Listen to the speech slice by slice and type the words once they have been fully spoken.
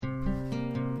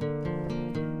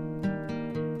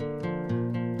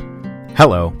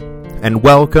Hello, and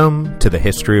welcome to the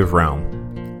History of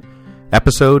Rome.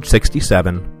 Episode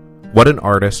 67, What an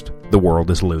Artist the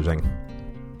World is Losing.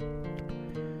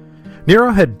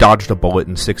 Nero had dodged a bullet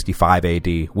in 65 AD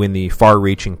when the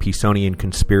far-reaching Pisonian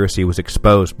conspiracy was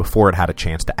exposed before it had a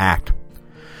chance to act.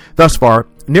 Thus far,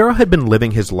 Nero had been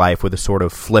living his life with a sort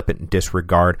of flippant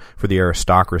disregard for the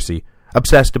aristocracy,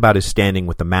 obsessed about his standing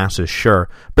with the masses, sure,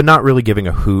 but not really giving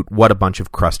a hoot what a bunch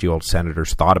of crusty old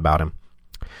senators thought about him.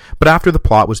 But after the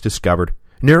plot was discovered,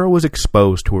 Nero was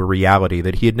exposed to a reality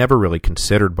that he had never really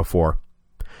considered before.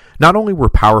 Not only were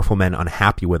powerful men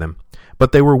unhappy with him,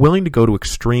 but they were willing to go to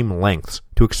extreme lengths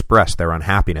to express their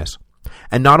unhappiness.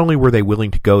 And not only were they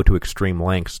willing to go to extreme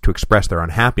lengths to express their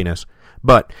unhappiness,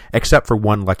 but, except for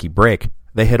one lucky break,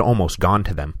 they had almost gone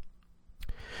to them.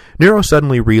 Nero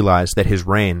suddenly realized that his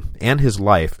reign and his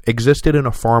life existed in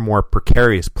a far more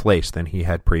precarious place than he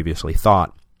had previously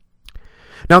thought.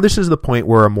 Now this is the point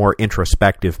where a more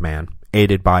introspective man,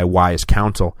 aided by wise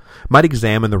counsel, might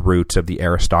examine the roots of the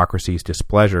aristocracy's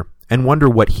displeasure and wonder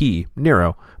what he,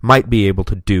 Nero, might be able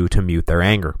to do to mute their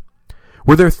anger.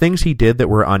 Were there things he did that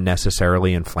were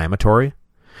unnecessarily inflammatory?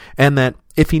 And that,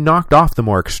 if he knocked off the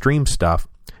more extreme stuff,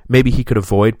 maybe he could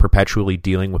avoid perpetually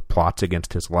dealing with plots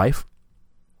against his life?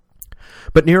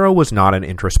 But Nero was not an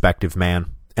introspective man,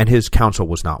 and his counsel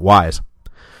was not wise.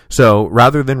 So,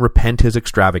 rather than repent his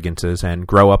extravagances and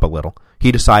grow up a little,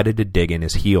 he decided to dig in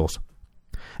his heels.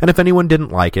 And if anyone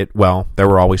didn't like it, well, there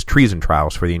were always treason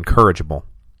trials for the incorrigible.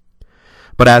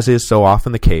 But as is so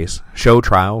often the case, show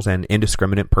trials and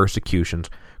indiscriminate persecutions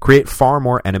create far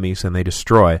more enemies than they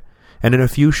destroy, and in a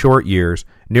few short years,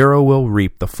 Nero will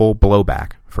reap the full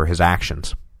blowback for his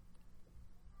actions.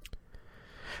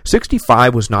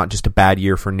 65 was not just a bad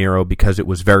year for Nero because it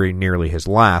was very nearly his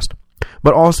last,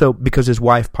 but also because his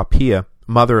wife Poppaea,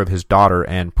 mother of his daughter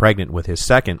and pregnant with his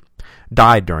second,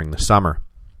 died during the summer.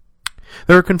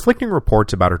 There are conflicting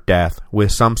reports about her death,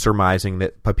 with some surmising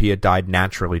that Poppaea died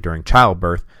naturally during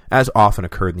childbirth, as often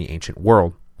occurred in the ancient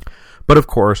world. But of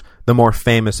course, the more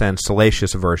famous and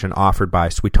salacious version offered by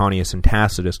Suetonius and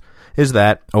Tacitus is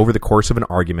that, over the course of an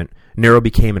argument, Nero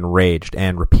became enraged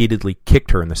and repeatedly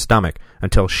kicked her in the stomach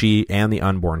until she and the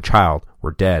unborn child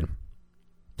were dead.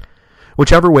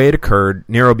 Whichever way it occurred,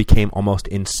 Nero became almost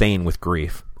insane with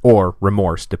grief, or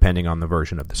remorse, depending on the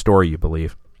version of the story you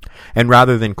believe. And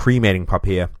rather than cremating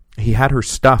Poppaea, he had her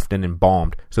stuffed and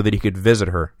embalmed so that he could visit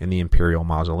her in the imperial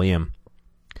mausoleum.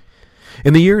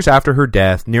 In the years after her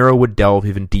death, Nero would delve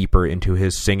even deeper into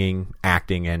his singing,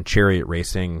 acting, and chariot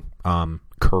racing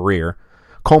career,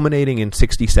 culminating in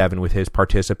 67 with his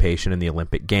participation in the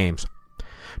Olympic Games.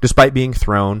 Despite being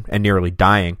thrown, and nearly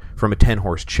dying, from a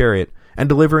 10-horse chariot, and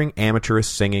delivering amateurish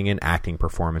singing and acting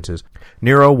performances,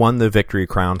 Nero won the victory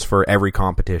crowns for every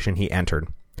competition he entered.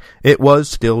 It was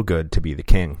still good to be the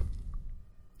king.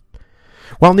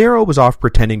 While Nero was off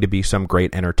pretending to be some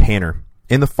great entertainer,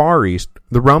 in the Far East,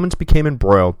 the Romans became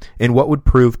embroiled in what would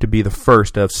prove to be the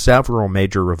first of several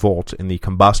major revolts in the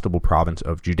combustible province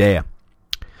of Judaea.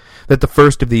 That the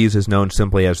first of these is known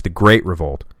simply as the Great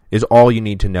Revolt is all you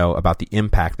need to know about the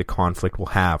impact the conflict will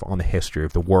have on the history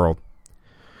of the world.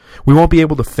 We won't be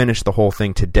able to finish the whole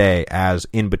thing today, as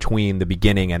in between the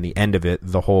beginning and the end of it,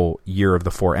 the whole Year of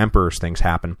the Four Emperors things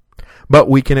happen, but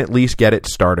we can at least get it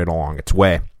started along its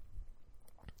way.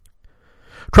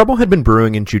 Trouble had been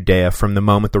brewing in Judea from the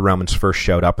moment the Romans first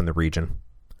showed up in the region.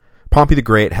 Pompey the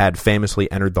Great had famously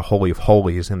entered the Holy of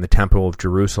Holies in the Temple of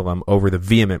Jerusalem over the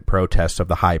vehement protests of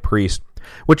the high priest,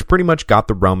 which pretty much got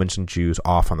the Romans and Jews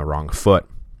off on the wrong foot.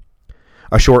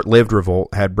 A short-lived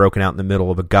revolt had broken out in the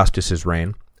middle of Augustus's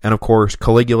reign, and of course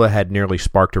Caligula had nearly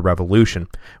sparked a revolution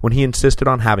when he insisted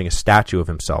on having a statue of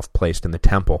himself placed in the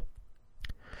temple.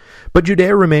 But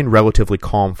Judea remained relatively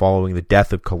calm following the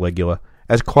death of Caligula,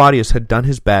 as Claudius had done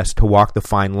his best to walk the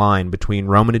fine line between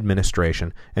Roman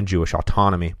administration and Jewish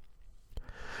autonomy.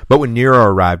 But when Nero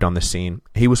arrived on the scene,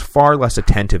 he was far less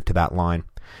attentive to that line,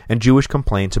 and Jewish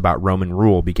complaints about Roman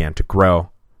rule began to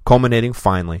grow, culminating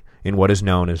finally in what is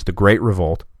known as the Great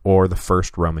Revolt, or the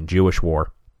First Roman-Jewish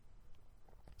War.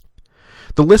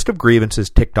 The list of grievances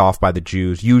ticked off by the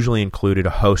Jews usually included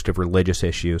a host of religious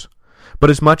issues,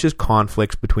 but as much as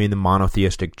conflicts between the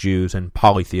monotheistic Jews and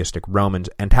polytheistic Romans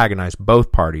antagonized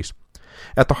both parties,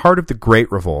 at the heart of the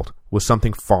Great Revolt was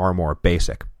something far more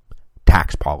basic: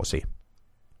 tax policy.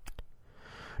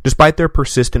 Despite their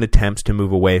persistent attempts to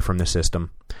move away from the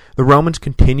system, the Romans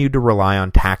continued to rely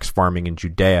on tax farming in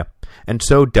Judea, and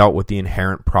so dealt with the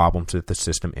inherent problems that the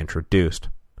system introduced.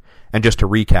 And just to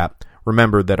recap,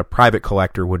 remember that a private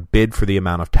collector would bid for the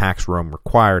amount of tax Rome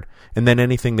required, and then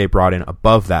anything they brought in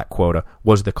above that quota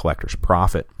was the collector's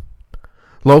profit.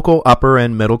 Local upper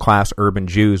and middle-class urban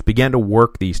Jews began to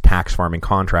work these tax farming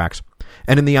contracts,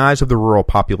 and in the eyes of the rural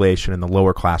population and the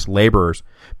lower-class laborers,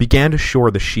 began to shore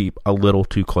the sheep a little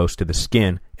too close to the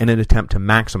skin in an attempt to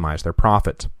maximize their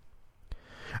profits.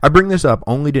 I bring this up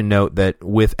only to note that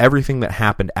with everything that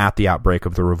happened at the outbreak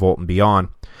of the revolt and beyond,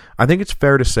 I think it's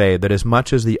fair to say that as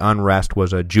much as the unrest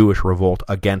was a Jewish revolt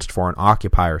against foreign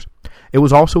occupiers, it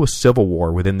was also a civil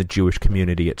war within the Jewish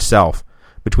community itself,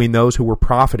 between those who were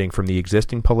profiting from the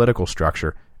existing political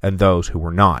structure and those who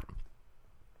were not.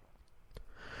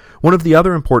 One of the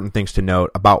other important things to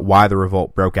note about why the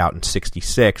revolt broke out in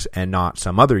 66 and not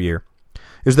some other year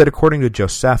is that according to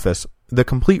Josephus, the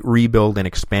complete rebuild and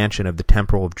expansion of the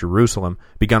Temple of Jerusalem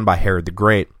begun by Herod the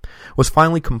Great was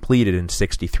finally completed in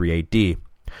 63 AD,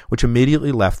 which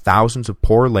immediately left thousands of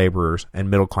poor laborers and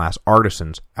middle-class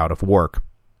artisans out of work.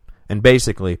 And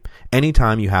basically,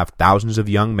 anytime you have thousands of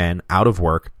young men out of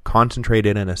work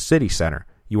concentrated in a city center,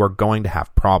 you are going to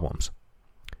have problems.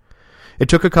 It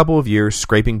took a couple of years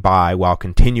scraping by while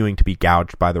continuing to be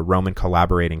gouged by the Roman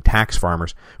collaborating tax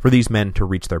farmers for these men to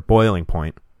reach their boiling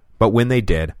point, but when they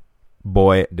did,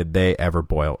 boy, did they ever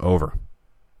boil over.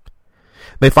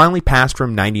 They finally passed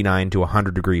from 99 to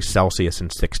 100 degrees Celsius in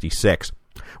 66,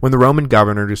 when the Roman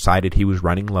governor decided he was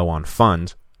running low on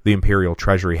funds, the imperial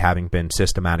treasury having been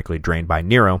systematically drained by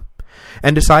Nero,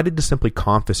 and decided to simply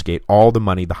confiscate all the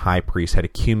money the high priest had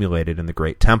accumulated in the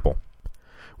Great Temple.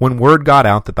 When word got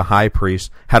out that the high priest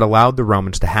had allowed the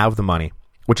Romans to have the money,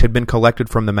 which had been collected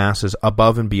from the masses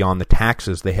above and beyond the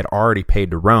taxes they had already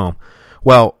paid to Rome,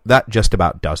 well, that just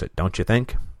about does it, don't you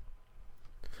think?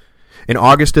 In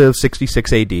August of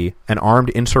 66 AD, an armed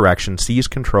insurrection seized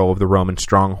control of the Roman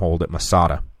stronghold at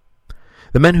Masada.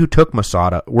 The men who took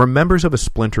Masada were members of a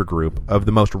splinter group of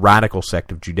the most radical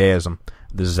sect of Judaism,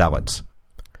 the Zealots.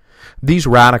 These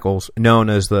radicals, known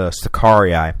as the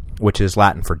Sicarii, which is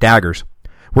Latin for daggers,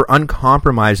 were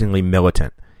uncompromisingly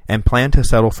militant and planned to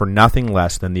settle for nothing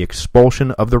less than the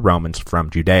expulsion of the Romans from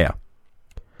Judea.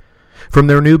 From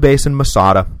their new base in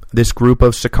Masada, this group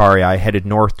of Sicarii headed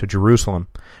north to Jerusalem,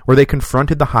 where they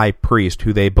confronted the high priest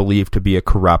who they believed to be a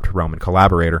corrupt Roman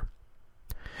collaborator.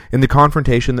 In the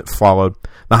confrontation that followed,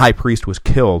 the high priest was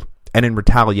killed, and in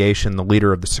retaliation the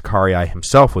leader of the Sicarii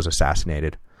himself was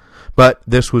assassinated. But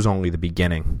this was only the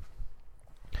beginning.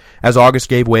 As August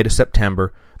gave way to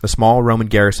September, the small Roman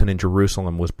garrison in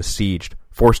Jerusalem was besieged,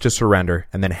 forced to surrender,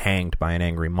 and then hanged by an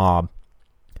angry mob.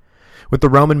 With the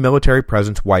Roman military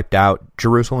presence wiped out,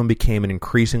 Jerusalem became an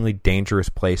increasingly dangerous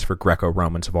place for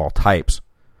Greco-Romans of all types.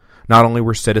 Not only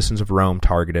were citizens of Rome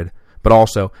targeted, but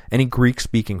also any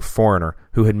Greek-speaking foreigner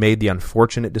who had made the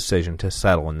unfortunate decision to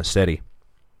settle in the city.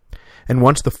 And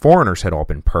once the foreigners had all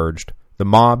been purged, the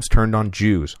mobs turned on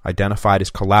Jews identified as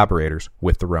collaborators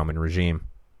with the Roman regime.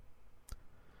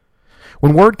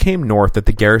 When word came north that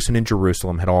the garrison in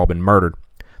Jerusalem had all been murdered,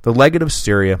 the legate of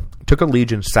Syria took a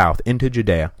legion south into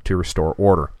Judea to restore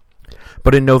order.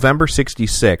 But in November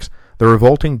 66, the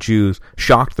revolting Jews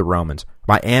shocked the Romans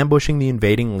by ambushing the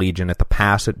invading legion at the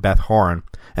pass at Beth Horon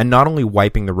and not only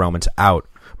wiping the Romans out,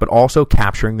 but also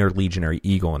capturing their legionary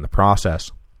eagle in the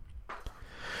process.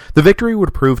 The victory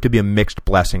would prove to be a mixed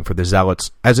blessing for the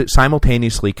Zealots, as it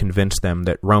simultaneously convinced them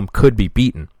that Rome could be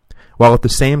beaten, while at the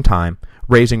same time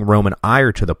raising Roman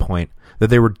ire to the point that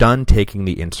they were done taking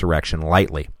the insurrection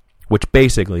lightly, which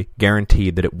basically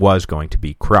guaranteed that it was going to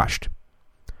be crushed.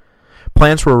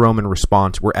 Plans for a Roman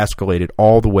response were escalated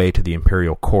all the way to the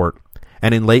imperial court,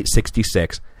 and in late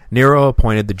 66, Nero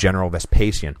appointed the general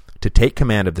Vespasian to take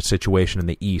command of the situation in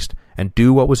the east and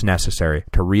do what was necessary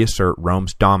to reassert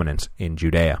Rome's dominance in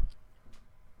Judea.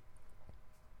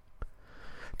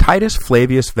 Titus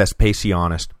Flavius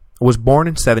Vespasianus was born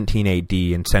in 17 AD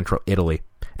in central Italy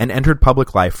and entered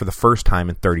public life for the first time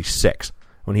in 36,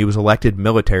 when he was elected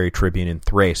military tribune in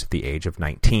Thrace at the age of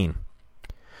 19.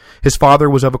 His father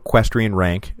was of equestrian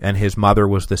rank, and his mother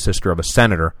was the sister of a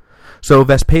senator, so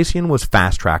Vespasian was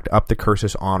fast-tracked up the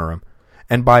cursus honorum,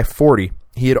 and by 40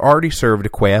 he had already served a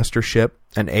quaestorship,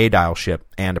 an aedileship,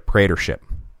 and a praetorship.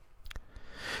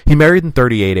 He married in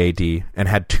 38 AD and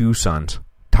had two sons,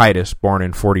 Titus, born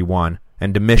in 41,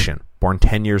 and Domitian, born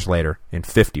 10 years later in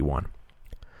 51.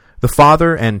 The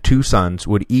father and two sons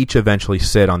would each eventually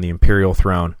sit on the imperial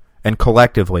throne, and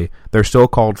collectively their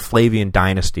so-called Flavian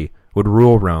dynasty would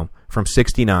rule Rome from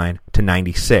 69 to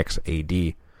 96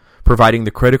 AD, providing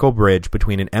the critical bridge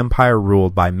between an empire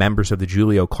ruled by members of the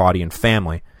Julio-Claudian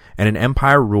family and an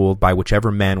empire ruled by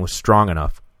whichever man was strong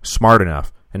enough, smart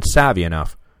enough, and savvy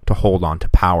enough to hold on to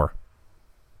power.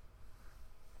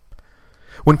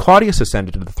 When Claudius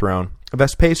ascended to the throne,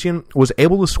 Vespasian was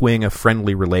able to swing a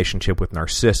friendly relationship with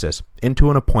Narcissus into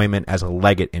an appointment as a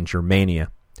legate in Germania,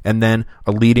 and then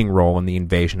a leading role in the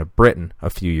invasion of Britain a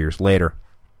few years later.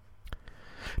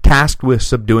 Tasked with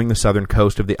subduing the southern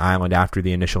coast of the island after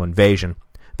the initial invasion,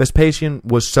 Vespasian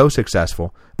was so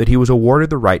successful that he was awarded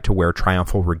the right to wear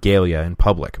triumphal regalia in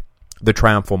public. The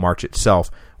triumphal march itself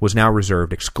was now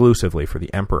reserved exclusively for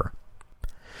the emperor.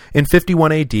 In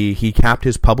 51 AD, he capped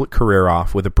his public career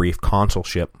off with a brief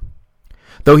consulship.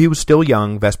 Though he was still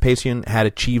young, Vespasian had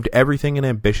achieved everything an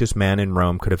ambitious man in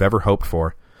Rome could have ever hoped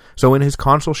for, so when his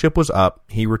consulship was up,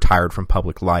 he retired from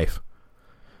public life.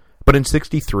 But in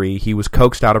 63, he was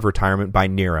coaxed out of retirement by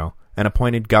Nero and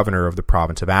appointed governor of the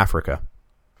province of Africa.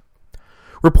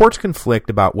 Reports conflict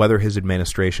about whether his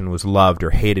administration was loved or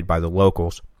hated by the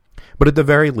locals, but at the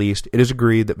very least, it is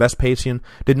agreed that Vespasian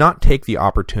did not take the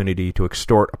opportunity to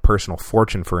extort a personal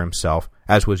fortune for himself,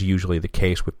 as was usually the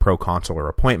case with proconsular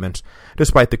appointments,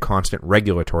 despite the constant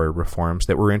regulatory reforms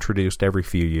that were introduced every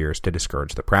few years to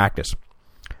discourage the practice.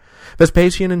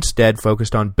 Vespasian instead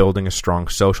focused on building a strong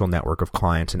social network of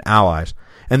clients and allies,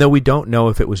 and though we don't know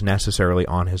if it was necessarily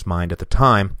on his mind at the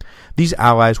time, these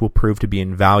allies will prove to be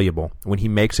invaluable when he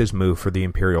makes his move for the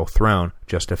imperial throne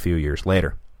just a few years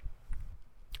later.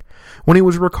 When he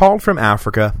was recalled from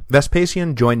Africa,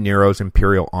 Vespasian joined Nero's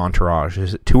imperial entourage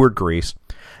as it toured Greece,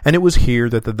 and it was here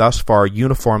that the thus far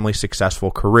uniformly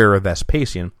successful career of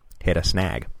Vespasian hit a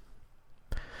snag.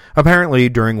 Apparently,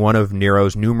 during one of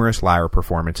Nero's numerous lyre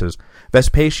performances,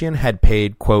 Vespasian had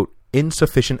paid, quote,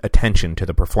 insufficient attention to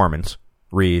the performance,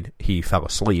 read, he fell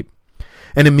asleep,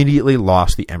 and immediately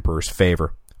lost the emperor's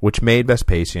favor, which made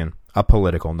Vespasian a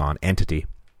political non-entity.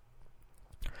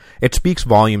 It speaks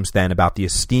volumes then about the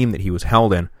esteem that he was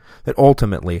held in, that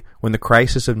ultimately, when the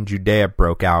crisis of Judaea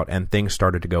broke out and things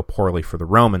started to go poorly for the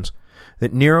Romans,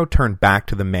 that Nero turned back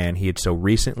to the man he had so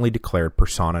recently declared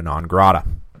persona non grata.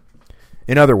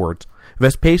 In other words,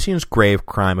 Vespasian's grave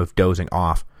crime of dozing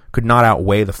off could not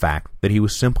outweigh the fact that he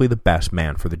was simply the best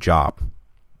man for the job.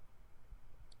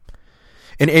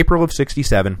 In April of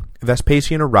 67,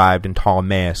 Vespasian arrived in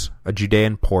Ptolemais, a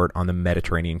Judean port on the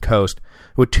Mediterranean coast,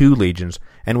 with 2 legions,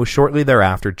 and was shortly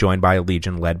thereafter joined by a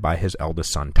legion led by his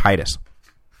eldest son Titus.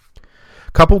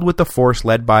 Coupled with the force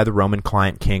led by the Roman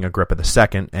client king Agrippa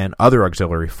II and other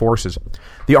auxiliary forces,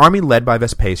 the army led by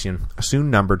Vespasian soon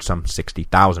numbered some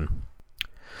 60,000.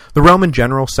 The Roman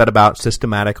general set about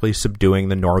systematically subduing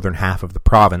the northern half of the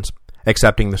province,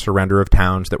 accepting the surrender of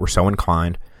towns that were so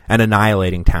inclined, and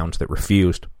annihilating towns that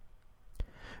refused.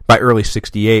 By early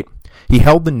 68, he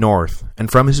held the north,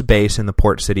 and from his base in the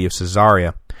port city of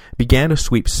Caesarea, began to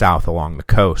sweep south along the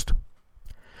coast.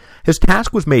 His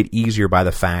task was made easier by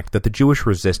the fact that the Jewish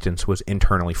resistance was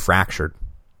internally fractured.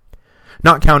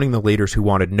 Not counting the leaders who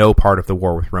wanted no part of the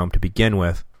war with Rome to begin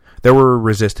with, there were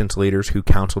resistance leaders who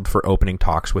counseled for opening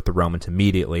talks with the Romans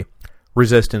immediately,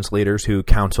 resistance leaders who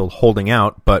counseled holding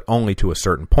out, but only to a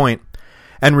certain point,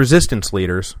 and resistance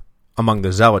leaders, among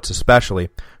the zealots especially,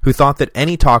 who thought that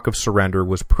any talk of surrender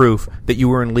was proof that you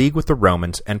were in league with the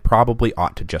Romans and probably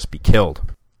ought to just be killed.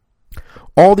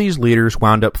 All these leaders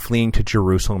wound up fleeing to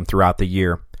Jerusalem throughout the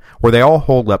year, where they all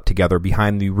holed up together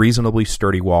behind the reasonably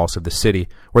sturdy walls of the city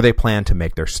where they planned to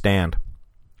make their stand.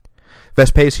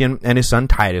 Vespasian and his son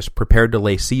Titus prepared to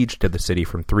lay siege to the city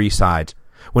from 3 sides,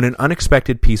 when an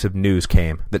unexpected piece of news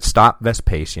came that stopped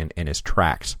Vespasian in his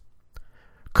tracks.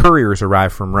 Couriers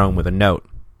arrived from Rome with a note.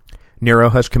 Nero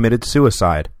has committed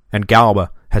suicide, and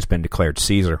Galba has been declared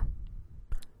Caesar.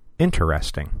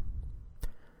 Interesting.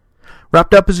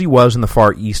 Wrapped up as he was in the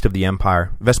far east of the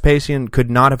empire, Vespasian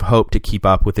could not have hoped to keep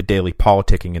up with the daily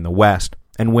politicking in the west,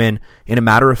 and when, in a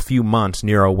matter of few months,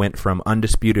 Nero went from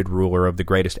undisputed ruler of the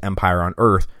greatest empire on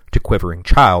earth to quivering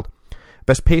child,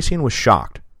 Vespasian was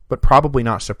shocked, but probably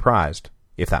not surprised,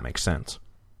 if that makes sense.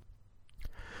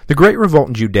 The Great Revolt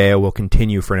in Judea will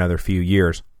continue for another few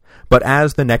years, but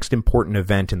as the next important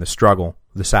event in the struggle,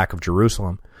 the sack of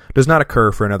Jerusalem, does not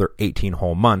occur for another 18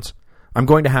 whole months, I'm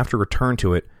going to have to return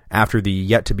to it after the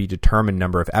yet-to-be-determined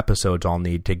number of episodes I'll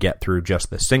need to get through just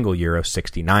the single year of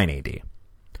 69 AD.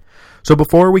 So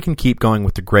before we can keep going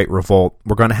with the Great Revolt,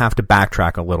 we're going to have to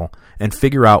backtrack a little and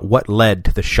figure out what led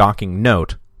to the shocking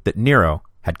note that Nero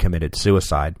had committed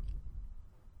suicide.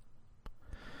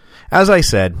 As I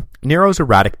said, Nero's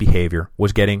erratic behavior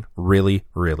was getting really,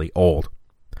 really old.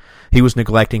 He was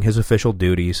neglecting his official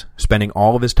duties, spending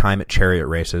all of his time at chariot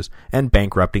races, and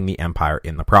bankrupting the empire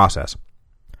in the process.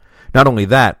 Not only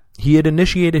that, he had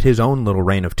initiated his own little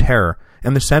reign of terror,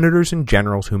 and the senators and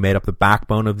generals who made up the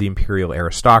backbone of the imperial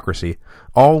aristocracy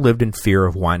all lived in fear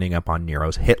of winding up on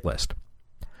Nero's hit list.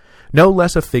 No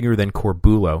less a figure than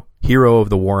Corbulo, hero of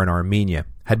the war in Armenia,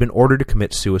 had been ordered to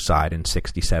commit suicide in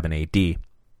 67 AD.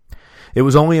 It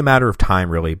was only a matter of time,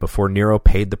 really, before Nero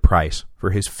paid the price for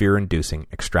his fear-inducing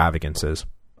extravagances.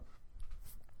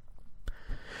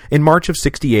 In March of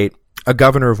 68, a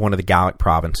governor of one of the Gallic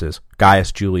provinces,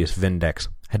 Gaius Julius Vindex,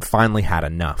 had finally had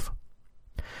enough.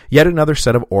 Yet another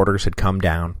set of orders had come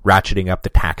down, ratcheting up the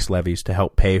tax levies to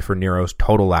help pay for Nero's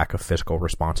total lack of fiscal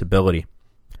responsibility.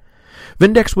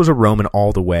 Vindex was a Roman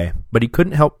all the way, but he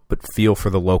couldn't help but feel for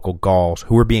the local Gauls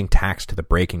who were being taxed to the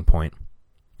breaking point.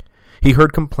 He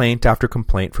heard complaint after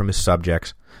complaint from his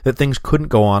subjects that things couldn't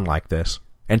go on like this,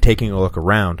 and taking a look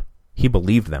around, he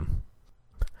believed them.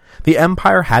 The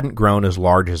empire hadn't grown as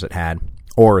large as it had,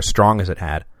 or as strong as it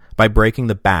had, by breaking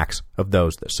the backs of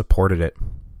those that supported it.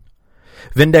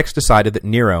 Vindex decided that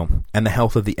Nero and the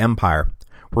health of the empire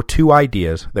were two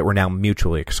ideas that were now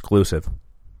mutually exclusive.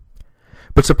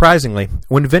 But surprisingly,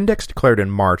 when Vindex declared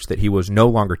in March that he was no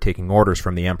longer taking orders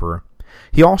from the emperor,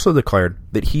 he also declared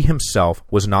that he himself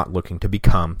was not looking to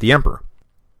become the emperor.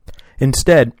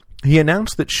 Instead, he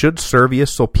announced that should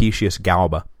Servius Sulpicius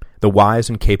Galba, the wise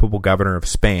and capable governor of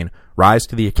Spain, rise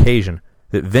to the occasion,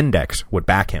 that Vindex would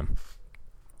back him.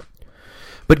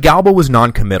 But Galba was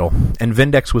non-committal, and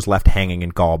Vindex was left hanging in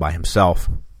Gaul by himself.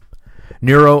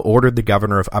 Nero ordered the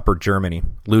governor of Upper Germany,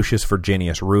 Lucius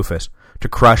Virginius Rufus, to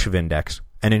crush Vindex,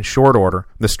 and in short order,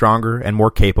 the stronger and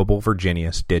more capable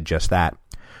Virginius did just that,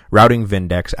 routing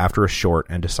Vindex after a short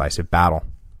and decisive battle.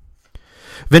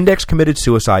 Vindex committed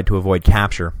suicide to avoid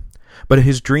capture, but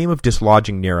his dream of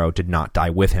dislodging Nero did not die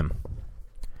with him.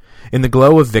 In the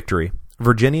glow of victory,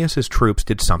 Virginius's troops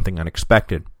did something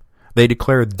unexpected. They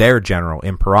declared their general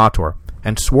imperator,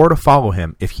 and swore to follow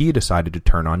him if he decided to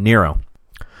turn on Nero.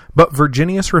 But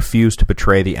Virginius refused to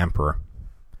betray the emperor.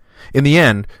 In the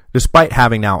end, despite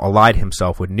having now allied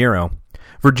himself with Nero,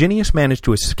 Virginius managed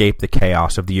to escape the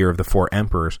chaos of the Year of the Four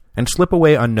Emperors and slip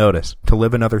away unnoticed to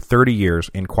live another 30 years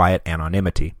in quiet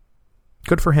anonymity.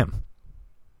 Good for him.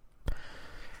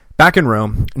 Back in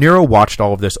Rome, Nero watched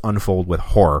all of this unfold with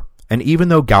horror, and even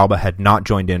though Galba had not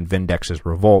joined in Vindex's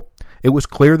revolt, it was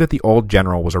clear that the old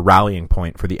general was a rallying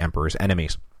point for the emperor's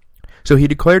enemies. So he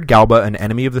declared Galba an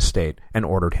enemy of the state and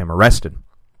ordered him arrested.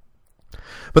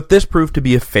 But this proved to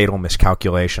be a fatal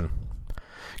miscalculation.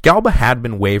 Galba had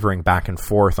been wavering back and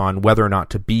forth on whether or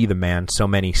not to be the man so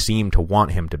many seemed to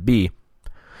want him to be.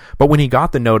 But when he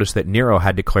got the notice that Nero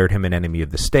had declared him an enemy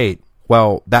of the state,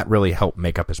 well, that really helped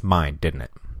make up his mind, didn't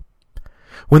it?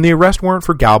 When the arrest warrant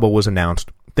for Galba was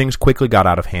announced, things quickly got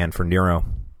out of hand for Nero.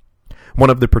 One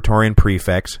of the Praetorian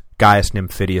prefects, Gaius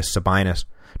Nymphidius Sabinus,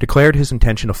 declared his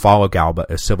intention to follow Galba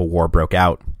as civil war broke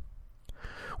out.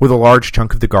 With a large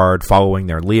chunk of the guard following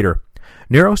their leader,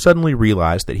 Nero suddenly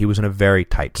realized that he was in a very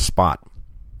tight spot.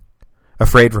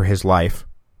 Afraid for his life,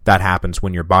 that happens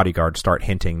when your bodyguards start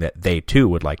hinting that they too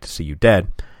would like to see you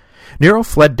dead, Nero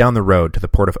fled down the road to the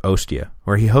port of Ostia,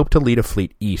 where he hoped to lead a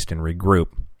fleet east and regroup.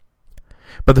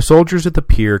 But the soldiers at the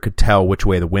pier could tell which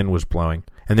way the wind was blowing,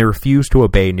 and they refused to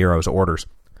obey Nero's orders,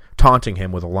 taunting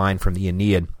him with a line from the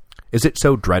Aeneid, "Is it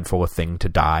so dreadful a thing to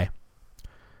die?"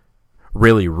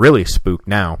 Really spooked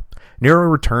now, Nero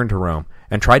returned to Rome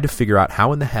and tried to figure out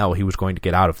how in the hell he was going to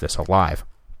get out of this alive.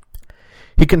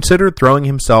 He considered throwing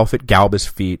himself at Galba's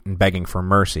feet and begging for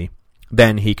mercy.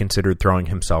 Then he considered throwing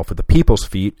himself at the people's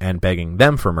feet and begging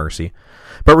them for mercy,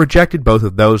 but rejected both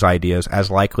of those ideas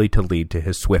as likely to lead to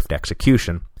his swift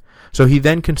execution. So he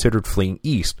then considered fleeing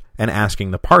east and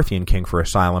asking the Parthian king for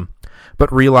asylum,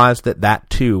 but realized that that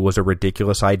too was a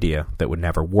ridiculous idea that would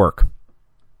never work.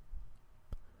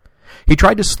 He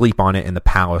tried to sleep on it in the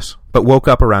palace, but woke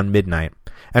up around midnight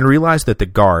and realized that the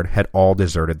guard had all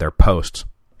deserted their posts.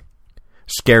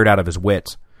 Scared out of his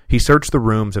wits, he searched the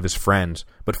rooms of his friends,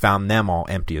 but found them all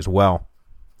empty as well.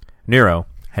 Nero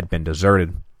had been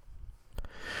deserted.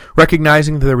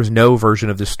 Recognizing that there was no version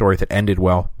of this story that ended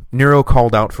well, Nero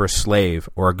called out for a slave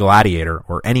or a gladiator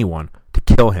or anyone to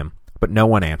kill him, but no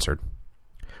one answered,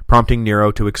 prompting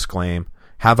Nero to exclaim,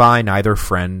 "Have I neither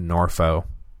friend nor foe?"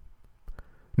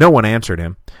 No one answered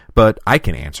him, but I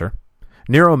can answer.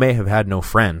 Nero may have had no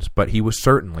friends, but he was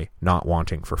certainly not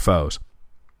wanting for foes.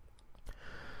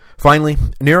 Finally,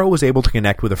 Nero was able to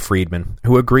connect with a freedman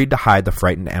who agreed to hide the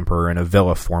frightened emperor in a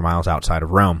villa 4 miles outside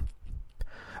of Rome.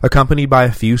 Accompanied by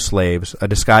a few slaves, a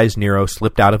disguised Nero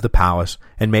slipped out of the palace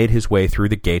and made his way through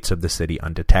the gates of the city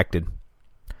undetected.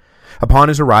 Upon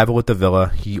his arrival at the villa,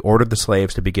 he ordered the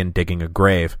slaves to begin digging a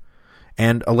grave,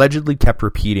 and allegedly kept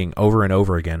repeating over and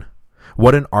over again,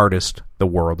 "What an artist the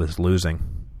world is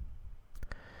losing."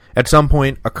 At some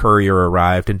point, a courier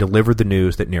arrived and delivered the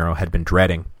news that Nero had been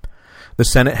dreading. The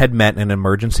Senate had met in an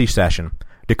emergency session,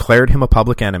 declared him a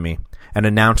public enemy, and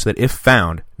announced that if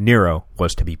found, Nero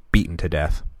was to be beaten to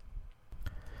death.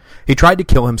 He tried to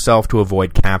kill himself to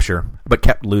avoid capture, but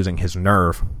kept losing his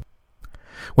nerve.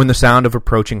 When the sound of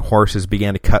approaching horses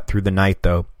began to cut through the night,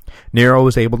 though, Nero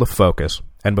was able to focus,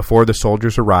 and before the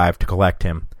soldiers arrived to collect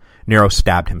him, Nero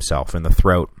stabbed himself in the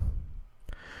throat.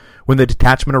 When the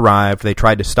detachment arrived, they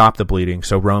tried to stop the bleeding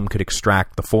so Rome could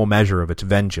extract the full measure of its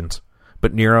vengeance,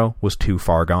 but Nero was too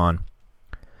far gone.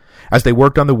 As they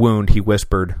worked on the wound, he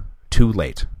whispered, "Too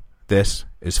late. This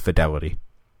is fidelity."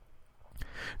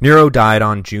 Nero died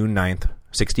on June 9th,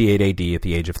 68 AD at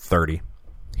the age of 30.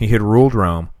 He had ruled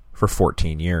Rome for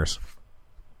 14 years.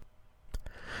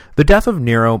 The death of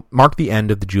Nero marked the end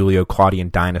of the Julio-Claudian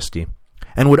dynasty,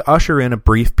 and would usher in a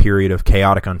brief period of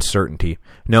chaotic uncertainty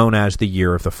known as the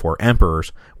Year of the Four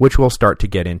Emperors, which we'll start to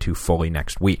get into fully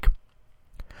next week.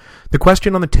 The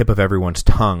question on the tip of everyone's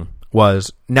tongue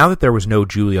was, now that there was no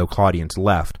Julio-Claudians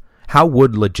left, how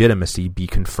would legitimacy be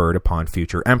conferred upon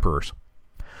future emperors?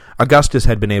 Augustus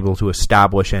had been able to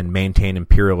establish and maintain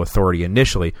imperial authority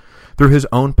initially through his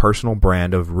own personal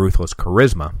brand of ruthless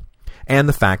charisma, and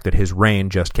the fact that his reign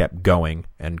just kept going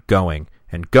and going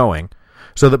and going,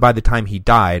 so that by the time he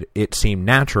died, it seemed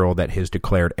natural that his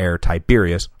declared heir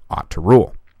Tiberius ought to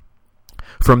rule.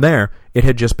 From there, it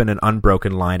had just been an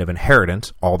unbroken line of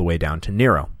inheritance all the way down to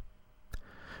Nero.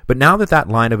 But now that that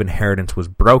line of inheritance was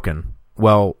broken,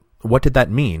 well, what did that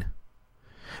mean?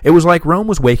 It was like Rome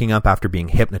was waking up after being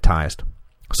hypnotized.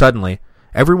 Suddenly,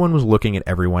 everyone was looking at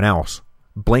everyone else,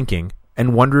 blinking,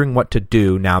 and wondering what to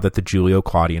do now that the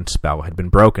Julio-Claudian spell had been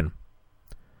broken.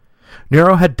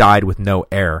 Nero had died with no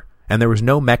heir, and there was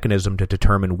no mechanism to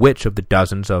determine which of the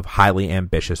dozens of highly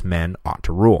ambitious men ought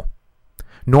to rule,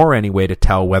 nor any way to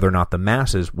tell whether or not the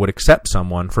masses would accept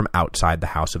someone from outside the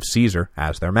house of Caesar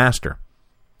as their master.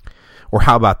 Or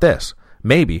how about this?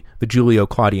 Maybe the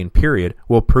Julio-Claudian period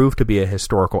will prove to be a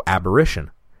historical aberration.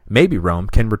 Maybe Rome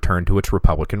can return to its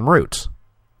republican roots.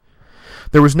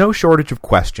 There was no shortage of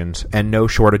questions, and no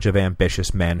shortage of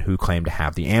ambitious men who claimed to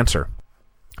have the answer.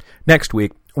 Next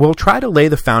week, we'll try to lay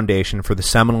the foundation for the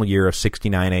seminal year of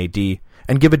 69 AD,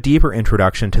 and give a deeper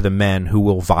introduction to the men who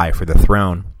will vie for the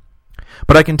throne.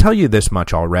 But I can tell you this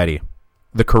much already.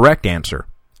 The correct answer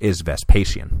is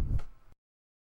Vespasian.